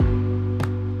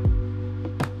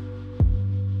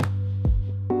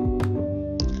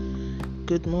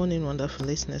Good morning, wonderful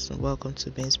listeners, and welcome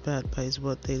to Be Inspired by His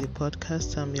Word Daily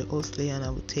Podcast. I'm your host, Leah, and I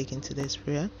will take in today's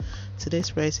prayer.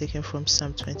 Today's prayer is taken from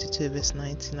Psalm 22, verse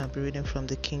 19. I'll be reading from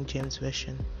the King James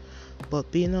Version.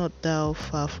 But be not thou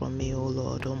far from me, O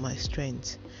Lord, O my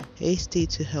strength. Haste thee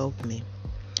to help me.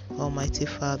 Almighty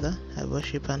Father, I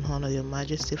worship and honor your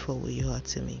majesty for who you are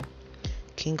to me.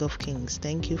 King of kings,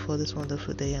 thank you for this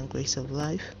wonderful day and grace of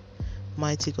life.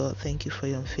 Mighty God, thank you for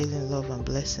your unfailing love and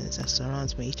blessings that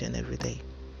surrounds me each and every day.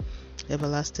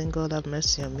 Everlasting God, have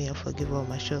mercy on me and forgive all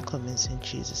my shortcomings in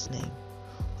Jesus' name.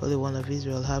 Holy One of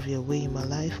Israel, have your way in my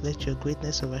life. Let your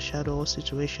greatness overshadow all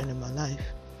situation in my life.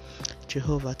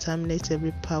 Jehovah, terminate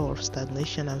every power of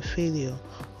stagnation and failure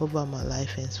over my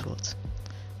life henceforth.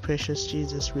 Precious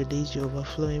Jesus, release your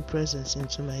overflowing presence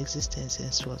into my existence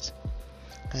henceforth.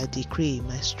 I decree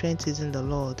my strength is in the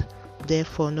Lord,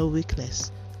 therefore no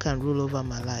weakness can rule over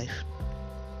my life.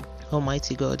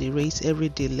 Almighty God, erase every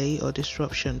delay or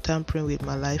disruption tampering with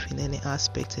my life in any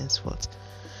aspect henceforth.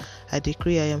 I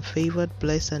decree I am favored,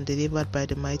 blessed, and delivered by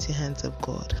the mighty hands of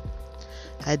God.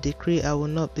 I decree I will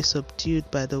not be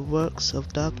subdued by the works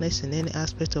of darkness in any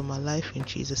aspect of my life in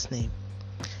Jesus' name.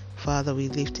 Father, we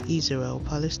lift Israel,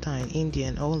 Palestine, India,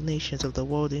 and all nations of the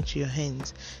world into your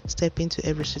hands. Step into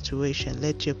every situation.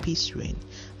 Let your peace reign.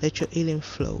 Let your healing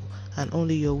flow, and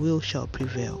only your will shall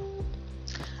prevail.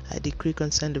 I decree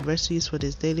concerning the verse used for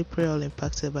this daily prayer, all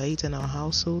impacted by it in our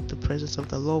household, the presence of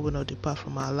the Lord will not depart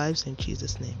from our lives in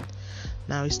Jesus' name.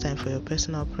 Now it's time for your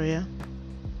personal prayer.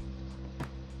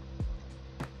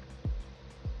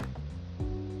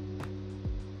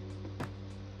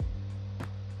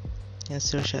 And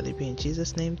so shall it be in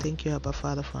Jesus' name. Thank you, Abba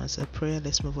Father, for answered prayer.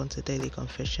 Let's move on to daily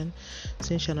confession.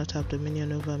 Sin shall not have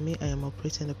dominion over me. I am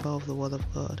operating the power of the word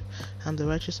of God. I am the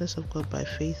righteousness of God by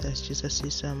faith, as Jesus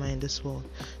is, so am I in this world.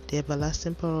 The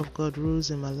everlasting power of God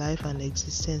rules in my life and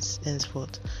existence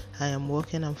henceforth. I am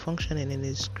working and functioning in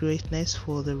His greatness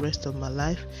for the rest of my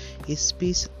life. His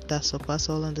peace that surpasses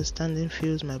all understanding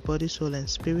fills my body, soul, and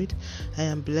spirit. I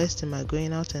am blessed in my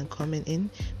going out and coming in,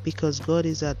 because God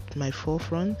is at my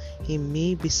forefront, in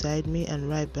me, beside me, and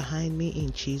right behind me,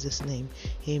 in Jesus' name.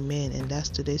 Amen. And that's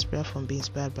today's prayer from Being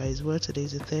Inspired by His Word. Today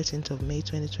is the 13th of May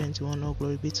 2021. All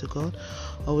glory be to God.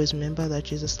 Always remember that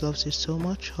Jesus loves you so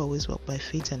much. Always walk by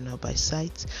faith and not by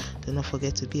sight. Do not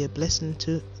forget to be a blessing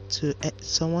to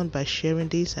someone by sharing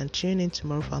this, and tune in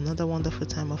tomorrow for another wonderful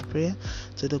time of prayer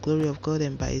to the glory of God,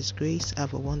 and by His grace.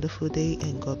 Have a wonderful day,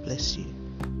 and God bless you.